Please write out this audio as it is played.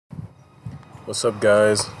What's up,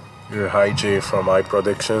 guys? You're Hi J from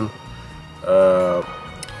iProduction. I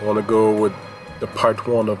want to go with the part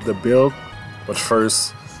 1 of the build, but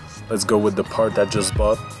first let's go with the part I just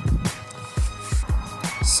bought.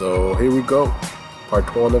 So here we go,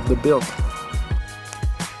 part 1 of the build.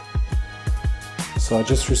 So I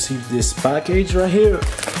just received this package right here.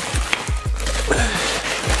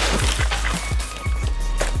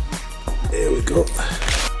 There we go.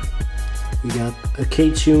 We got a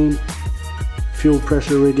K20a fuel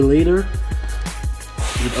pressure regulator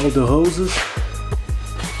with all the hoses,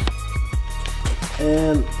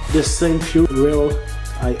 and this same fuel rail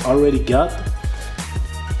I already got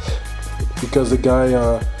because the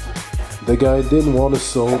guy didn't want to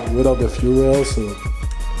sell without the fuel rail, so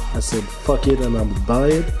I said fuck it and I'm gonna buy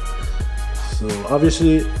it. So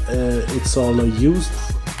obviously it's all used,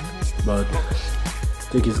 but I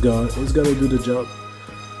think it's gonna do the job.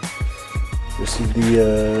 You see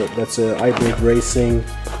that's a hybrid racing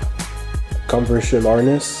conversion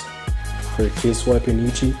harness for case wiping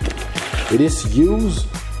Ichi. It is used,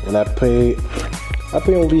 and I pay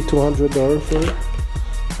only $200 for it.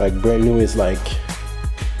 Like brand new is like,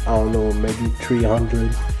 I don't know, maybe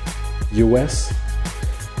 300 US,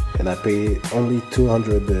 and I pay only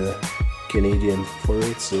 200 Canadian for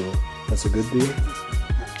it, so that's a good deal.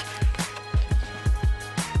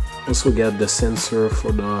 Also got the sensor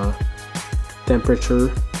for the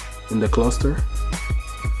temperature in the cluster.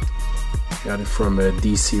 Got it from a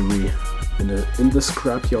DC in the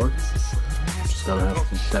scrap yard. Just gonna have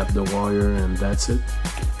to tap the wire and that's it.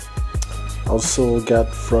 Also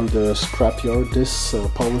got from the scrap yard this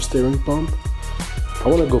power steering pump. I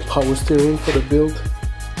want to go power steering for the build.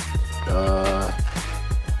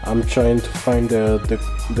 I'm trying to find the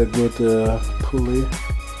good pulley.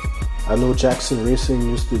 I know Jackson Racing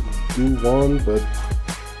used to do one, but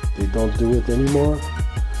they don't do it anymore,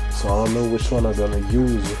 so I don't know which one I'm gonna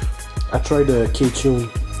use. I tried the K20a,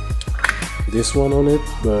 this one on it,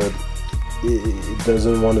 but it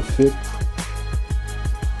doesn't want to fit,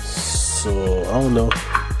 so I don't know.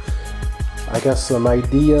 I got some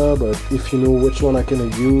idea, but if you know which one I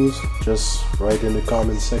can use, just write in the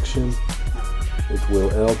comment section. It will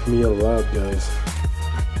help me a lot, guys.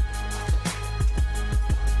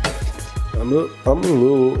 I'm a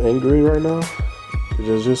little angry right now. I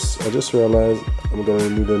just realized I'm gonna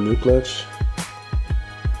need a new clutch.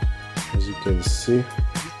 As you can see,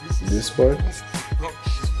 this part is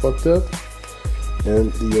fucked up,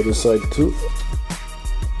 and the other side too,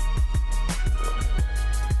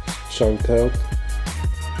 chunked out.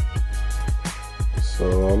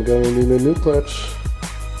 So I'm gonna need a new clutch.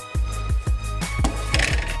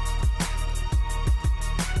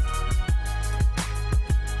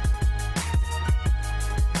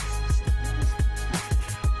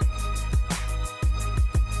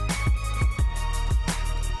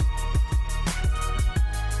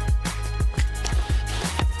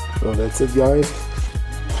 So that's it, guys.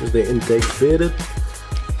 Just the intake fitted.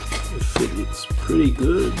 The fit is pretty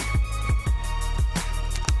good.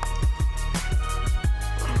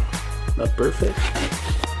 Not perfect.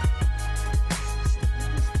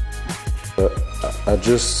 But I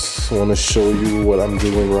just want to show you what I'm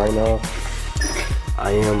doing right now.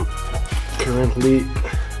 I am currently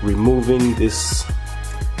removing this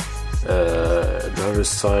driver's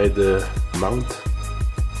side mount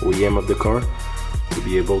OEM of the car, to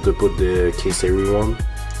be able to put the case everyone.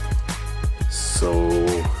 So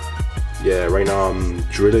yeah, right now I'm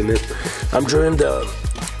drilling it. I'm drilling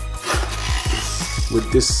with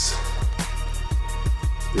this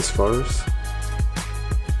first.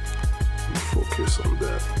 Focus on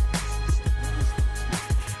that.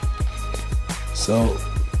 So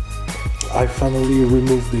I finally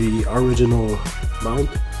removed the original mount.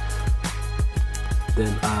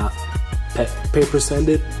 Then paper sand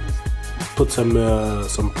it. Put some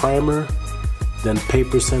primer, then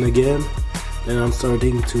paper sand again. Then I'm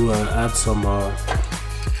starting to add some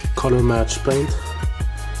color match paint.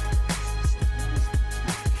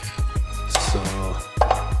 So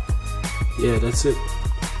yeah, that's it.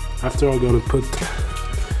 After I'm gonna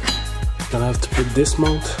have to put this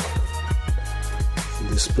mount in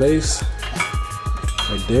this place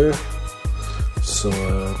right there. So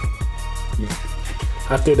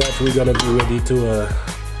after that we're gonna be ready to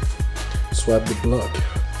swap the block.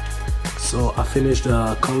 So I finished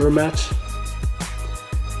the color match.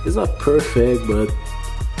 It's not perfect, but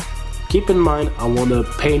keep in mind I want to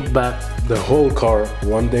paint back the whole car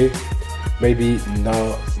one day. Maybe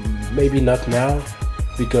not now,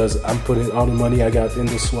 because I'm putting all the money I got in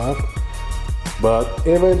the swap, but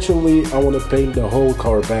eventually I want to paint the whole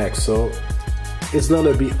car back. So it's not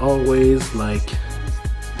gonna be always like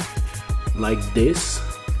like this,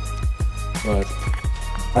 but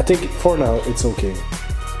I think for now it's okay.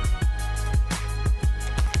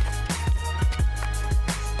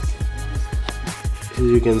 As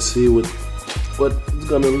you can see with what it's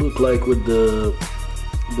gonna look like with the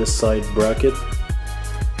side bracket,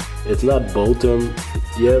 it's not bolted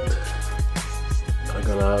yet. I'm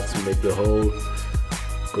gonna have to make the hole,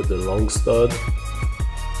 put the long stud,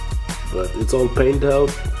 but it's all painted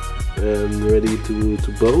out and ready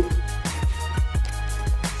to bolt.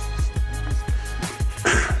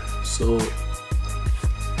 So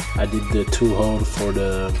I did the 2 holes for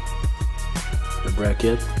the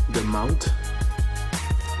bracket, the mount,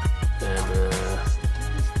 and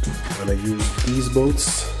I'm gonna use these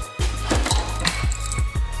bolts,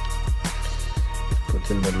 put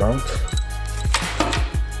in the mount.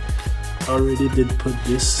 Already did put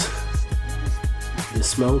this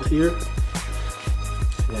mount here,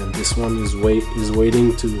 and this one is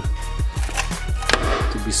waiting to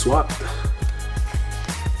be swapped.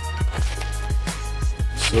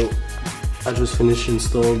 So I just finished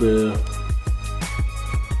install the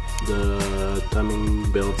timing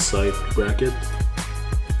belt side bracket.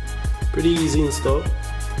 Pretty easy install.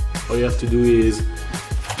 All you have to do is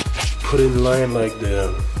put in line like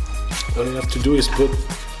all you have to do is put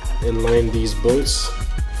in line these bolts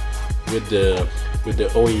with the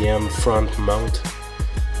OEM front mount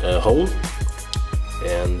hole,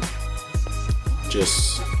 and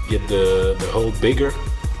just get the hole bigger.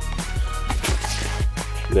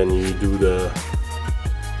 Then you do the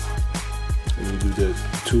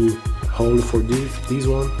 2 holes for these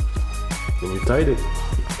one, and you tighten it.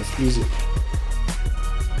 That's easy.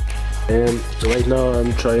 And right now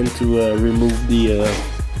I'm trying to remove the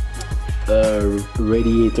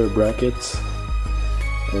radiator brackets.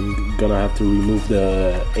 I'm gonna have to remove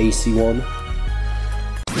the AC one.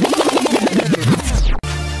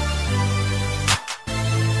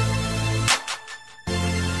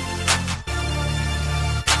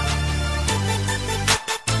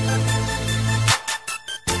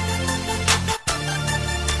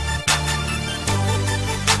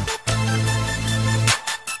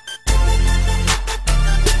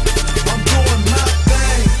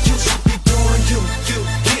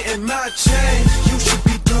 You should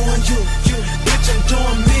be doing you, bitch, I'm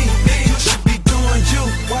doing me. You should be doing you.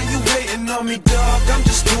 Why you waiting on me, dog? I'm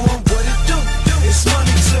just doing what it do. It's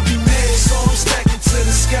money to be made, so I'm stacking to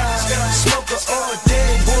the sky. Smoker all day,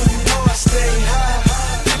 boy, you know I stay high.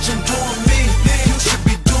 Bitch, I'm doing me. You should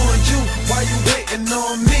be doing you. Why you waiting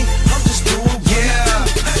on me? I'm just doing what it do.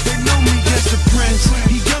 They know me as the prince.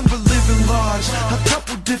 He young but living large. A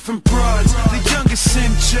couple different broads. The youngest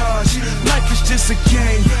in charge. Life is just a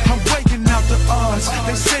game. I'm waking out the odds.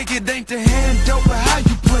 They say it ain't the hand dope, but how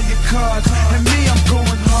you play your cards. And me, I'm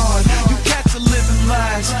going hard. You cats are living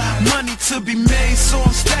lies. Money to be made, so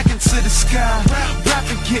I'm stacking to the sky.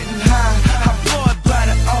 Rapping, getting high. I blow it by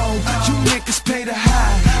the O. You niggas pay the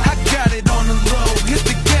high. I got it on the low. Hit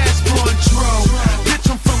the gas, blowing dro. Bitch,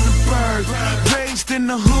 I'm from the bird. Raised in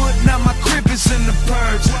the hood, now my crib is in the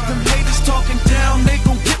birds. Them haters talking down, they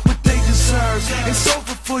gon' get what they deserve. It's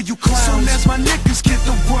over for you clowns. Soon as my niggas get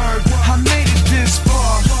the word, I made it this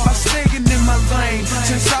far by staying in my lane.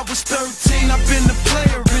 Since I was 13, I've been a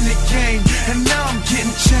player in the game, and now I'm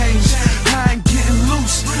getting changed. I ain't getting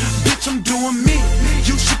loose, bitch, I'm doing me.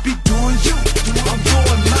 You should be doing you. I'm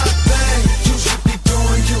doing my thing. You should be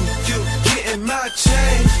doing you. Getting my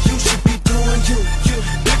change. You should be doing you.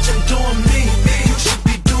 Bitch, I'm doing me. You should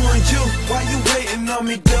be doing you. Why you waiting on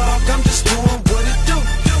me, dog? I'm just doing what it do.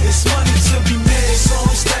 It's money to be made, so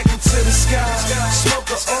I'm stacking to the sky.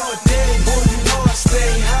 Smoker all day.